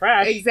clean up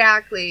trash.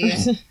 Exactly.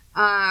 So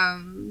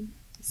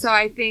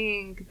I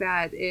think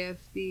that if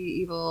the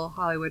evil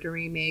Hollywood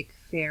remake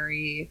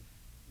fairy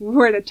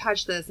were to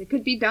touch this, it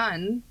could be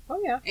done, Oh,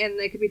 yeah. and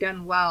they could be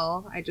done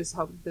well. I just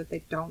hope that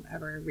they don't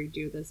ever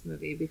redo this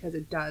movie because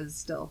it does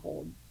still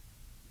hold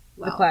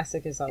well. The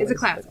classic is always It's a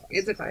classic. the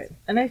It's a right? classic.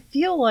 And I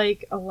feel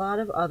like a lot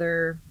of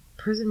other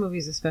prison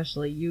movies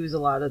especially use a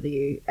lot of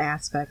the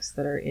aspects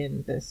that are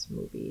in this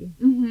movie.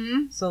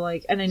 Mm-hmm. So,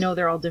 like, and I know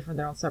they're all different,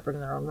 they're all separate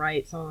in their own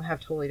right. Some of them have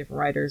totally different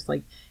writers,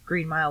 like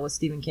Green Mile with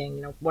Stephen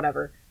King,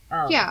 whatever.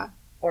 Yeah.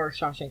 Or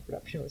Shawshank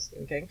Redemption with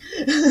Stephen King.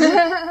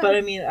 But,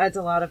 I mean, it's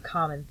a lot of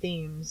common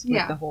themes with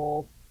Yeah. the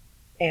whole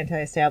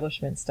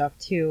anti-establishment stuff,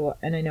 too.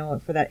 And I know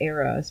for that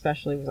era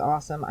especially was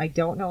awesome. I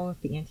don't know if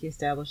the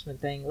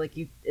anti-establishment thing, like,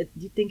 you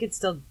think it'd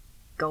still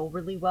go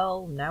really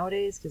well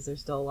nowadays because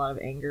there's still a lot of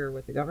anger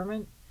with the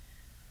government.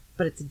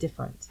 But it's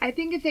different. I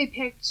think if they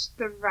picked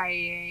the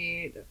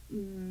right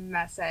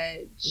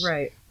message,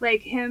 Right.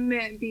 like him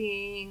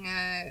being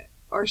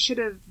or should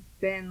have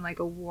been like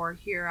a war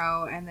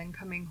hero and then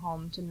coming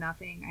home to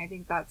nothing, I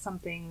think that's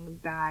something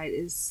that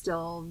is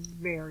still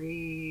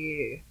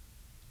very,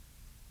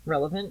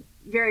 Relevant.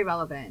 very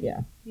relevant.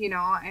 Yeah.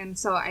 And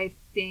so I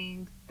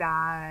think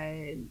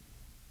that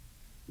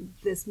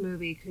this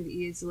movie could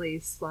easily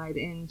slide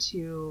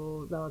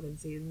into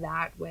relevancy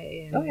that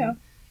way. And, Oh, yeah.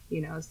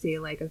 see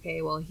like,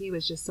 okay, well, he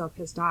was just so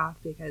pissed off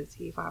because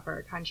he fought for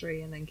our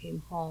country and then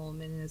came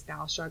home and is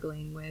now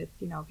struggling with,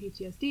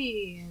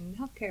 PTSD and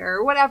healthcare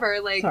or whatever.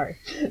 Like, Sorry.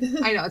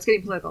 I know it's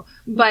getting political,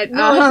 but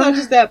No, it's not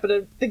just that, but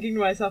I'm thinking to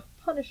myself,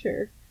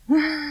 Punisher.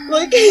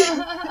 Like,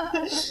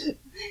 yeah,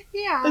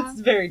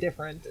 it's very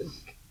different.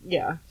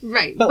 Yeah.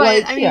 right. But, But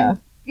like, I mean, yeah.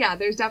 yeah,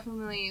 there's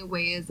definitely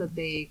ways that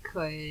they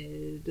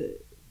could.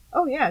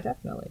 Oh, yeah,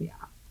 definitely.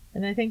 Yeah.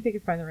 And I think they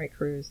could find the right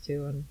crews,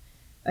 too. And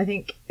I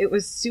think it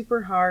was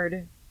super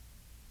hard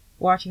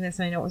watching this,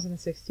 and I know it was in the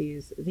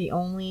 60s. The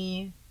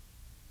only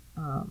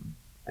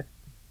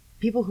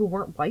people who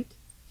weren't white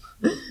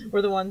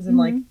were the ones in,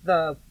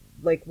 the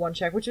one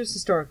check, which was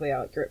historically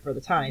accurate for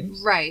the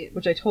times. Right.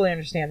 Which I totally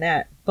understand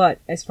that. But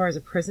as far as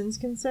a prison's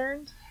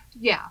concerned,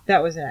 Yeah.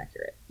 that was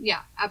inaccurate.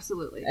 Yeah,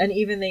 absolutely. And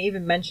they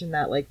even mentioned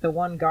that, like, the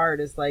one guard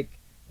is like,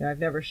 I've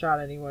never shot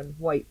anyone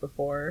white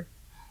before.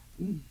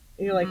 And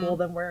you're like, well,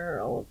 then where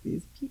are all of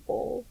these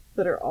people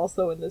that are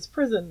also in this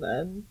prison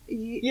then?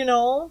 Yeah.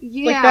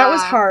 Like, that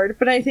was hard,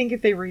 but I think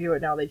if they redo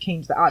it now, they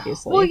change that,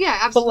 obviously. Well, yeah,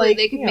 absolutely. Like,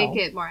 they could make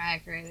it more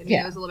accurate. I mean,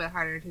 yeah. it was a little bit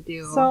harder to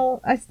do.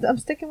 So, I'm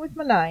sticking with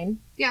my 9.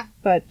 Yeah.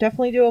 But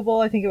definitely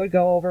doable. I think it would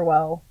go over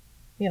well,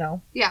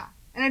 Yeah.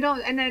 And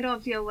I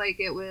don't feel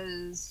like it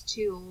was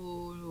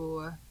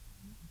too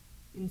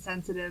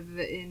insensitive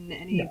in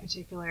any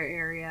particular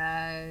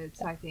area.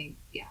 So I think,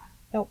 yeah.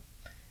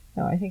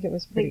 No, I think it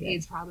was I pretty think good.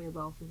 8's probably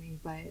low for me,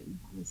 but I'm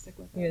going to stick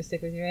with it. You're going to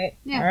stick with your 8?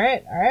 Yeah. All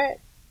right.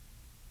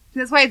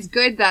 That's why it's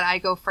good that I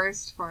go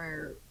first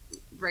for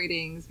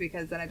ratings,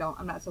 because then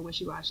I'm not so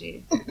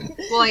wishy-washy.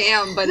 Well, I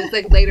am, but it's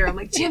like later I'm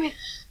like, damn it.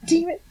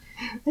 I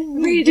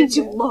rated it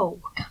too low.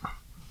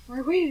 Or I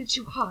rated it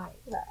too high.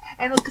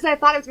 And because I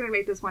thought I was going to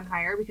rate this one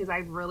higher because I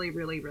really,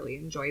 really, really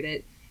enjoyed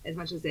it as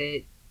much as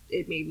it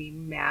made me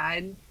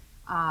mad.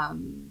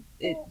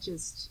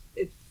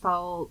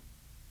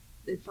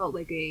 It felt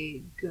like a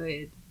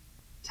good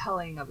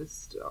telling of a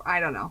story.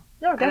 I don't know.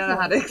 No, I don't know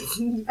how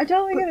definitely. to. I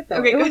totally get it though.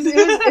 Okay, It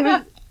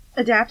was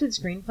adapted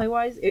screenplay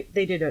wise.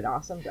 They did an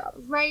awesome job.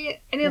 Right,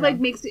 and it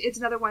makes it's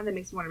another one that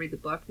makes me want to read the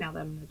book now that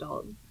I'm an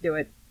adult. Do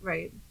it.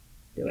 Right.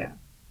 Do it.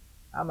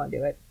 I'm gonna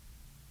do it.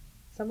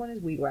 Someone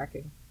is weed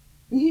whacking.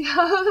 Yeah,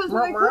 I was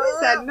like, what is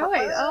that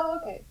noise? Oh,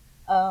 okay.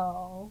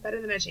 Oh, Better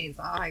than a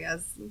chainsaw, I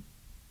guess.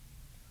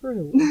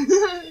 true.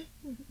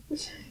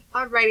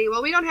 Alrighty,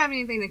 well, we don't have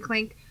anything to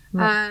clink.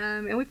 No.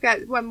 And we've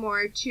got one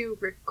more to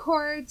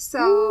record,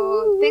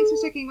 so thanks for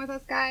sticking with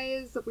us,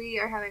 guys. We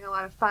are having a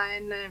lot of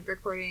fun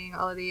recording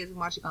all of these and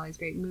watching all these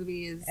great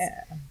movies.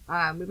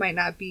 Yeah. We might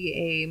not be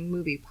a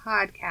movie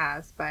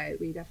podcast,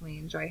 but we definitely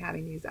enjoy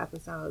having these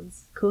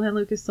episodes. Cool Hand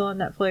Luke is still on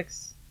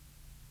Netflix.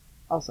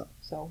 Also,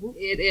 so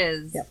It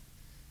is. Yep.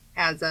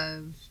 As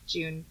of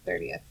June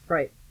 30th.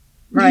 right.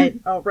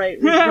 Oh,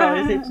 right. We should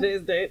probably say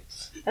today's date.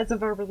 That's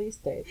of our release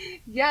date.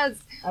 Yes.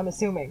 I'm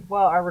assuming.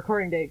 Well, our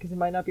recording date, because it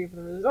might not be for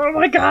the release. Oh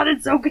my god,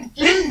 it's so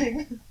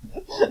confusing.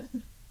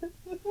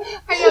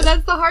 I know,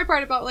 that's the hard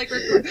part about like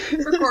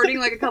recording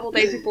like a couple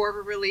days before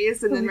we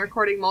release and then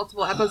recording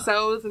multiple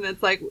episodes, and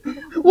it's like,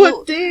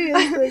 What day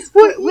is this?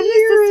 What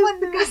is this one?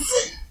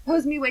 Because that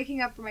was me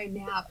waking up from my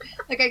nap.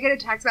 Like, I get a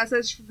text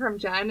message from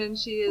Jen, and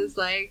she is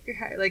like,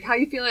 how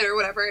you feeling or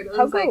whatever. And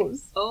I was like,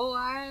 oh,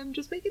 I'm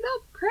just waking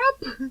up.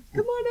 Crap.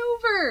 Come on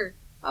over.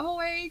 I'm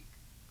awake.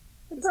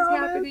 This is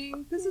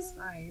happening. This is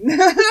fine.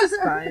 This is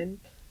fine.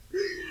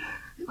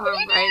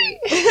 Alrighty.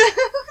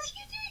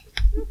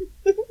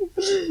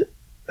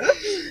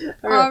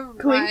 Alright, All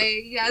clink.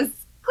 right. Yes.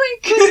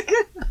 Clink.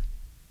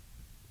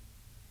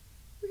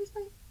 Where's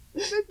my...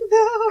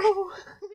 No.